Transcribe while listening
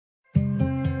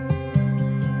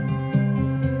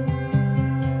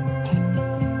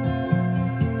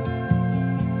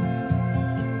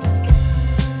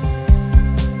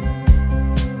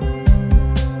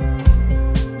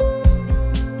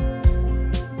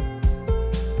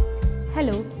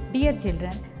Hello dear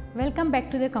children, welcome back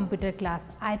to the computer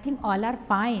class. I think all are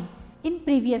fine. In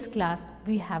previous class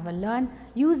we have learned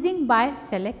using by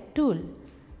select tool.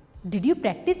 Did you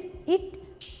practice it?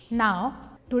 Now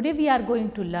today we are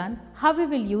going to learn how we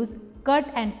will use cut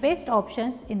and paste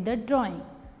options in the drawing.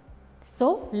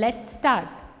 So let's start.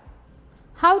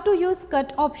 How to use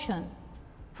cut option?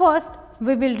 First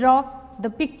we will draw the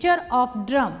picture of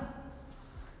drum.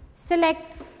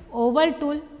 Select oval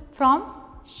tool from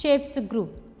shapes group.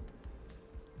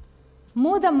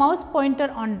 Move the mouse pointer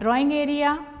on drawing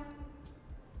area.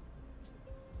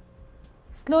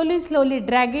 Slowly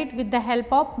drag it with the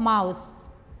help of mouse.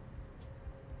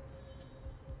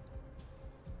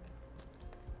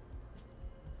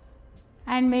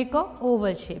 And make a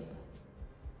oval shape.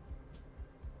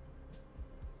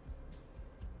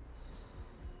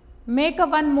 Make a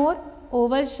one more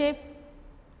oval shape.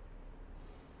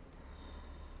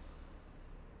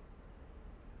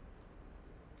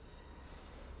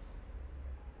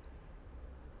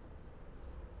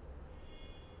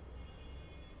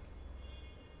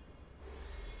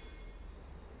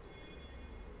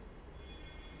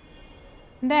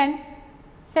 Then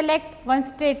select one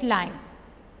straight line.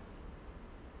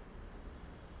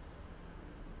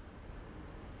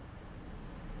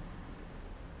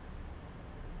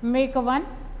 Make a one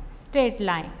straight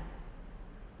line.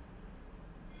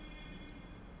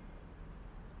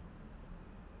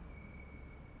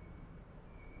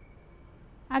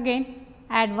 Again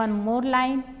add one more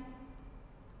line.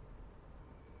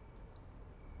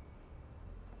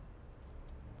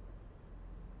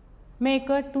 Make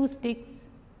a two sticks.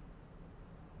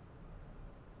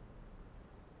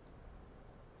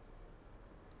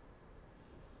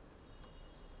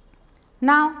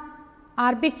 Now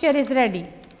our picture is ready.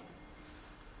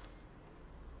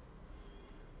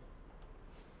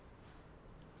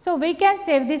 So we can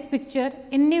save this picture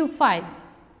in new file.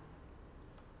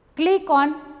 Click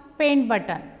on paint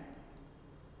button.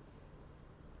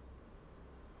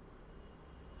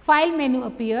 File menu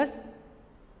appears.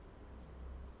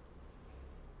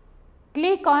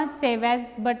 Click on save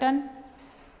as button.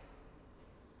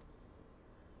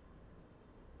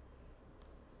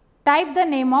 Type the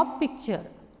name of picture.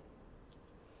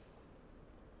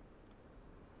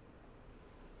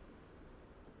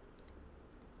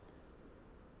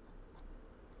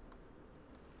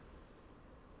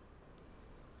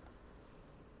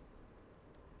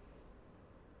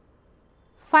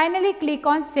 Finally click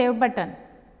on save button.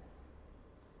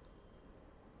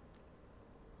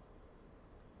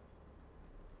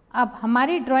 अब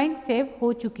हमारी drawing save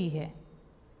हो चुकी है।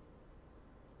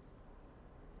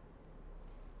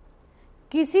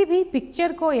 किसी भी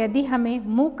picture को यदि हमें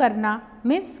मूव करना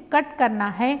मीन्स कट करना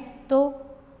है तो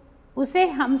उसे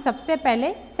हम सबसे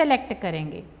पहले सेलेक्ट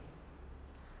करेंगे।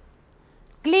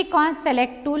 Click on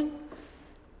select tool.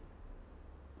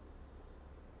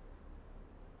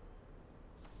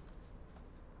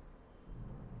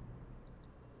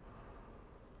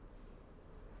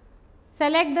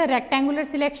 Select the rectangular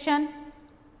selection.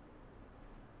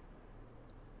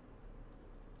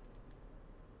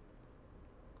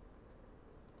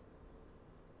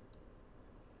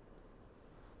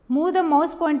 Move the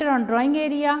mouse pointer on drawing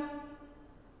area.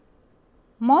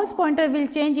 Mouse pointer will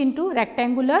change into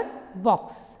rectangular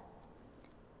box.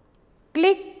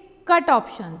 Click cut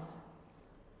options.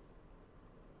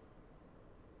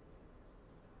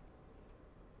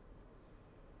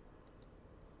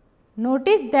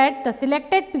 Notice that the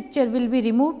selected picture will be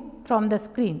removed from the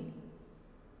screen.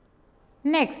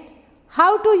 Next,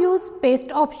 how to use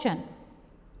paste option?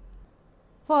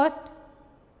 First,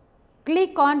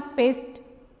 click on paste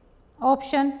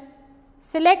option,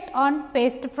 select on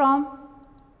paste from.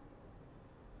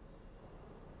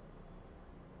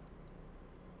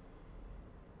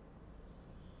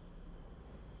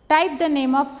 Type the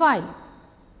name of file.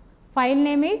 File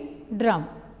name is drum.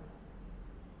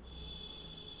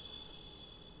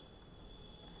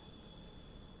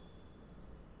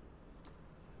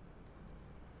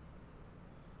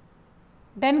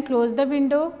 Then close the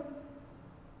window.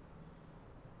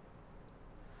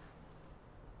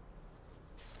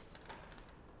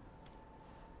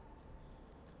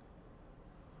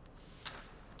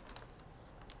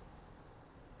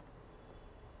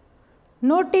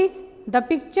 Notice the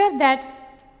picture that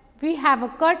we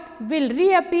have cut will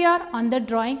reappear on the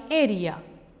drawing area.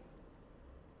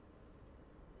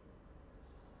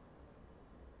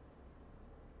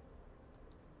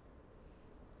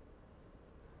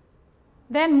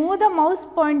 Then move the mouse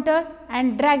pointer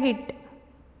and drag it.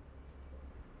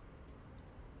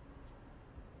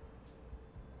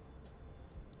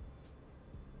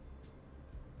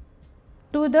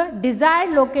 to to the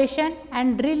desired location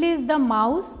and release the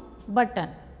mouse button.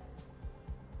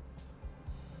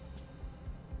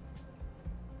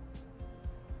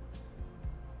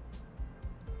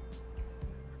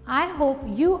 I hope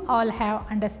you all have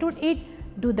understood it.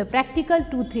 Do the practical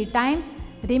 2-3 times.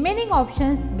 Remaining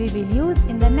options we will use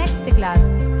in the next class.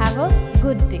 Have a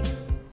good day.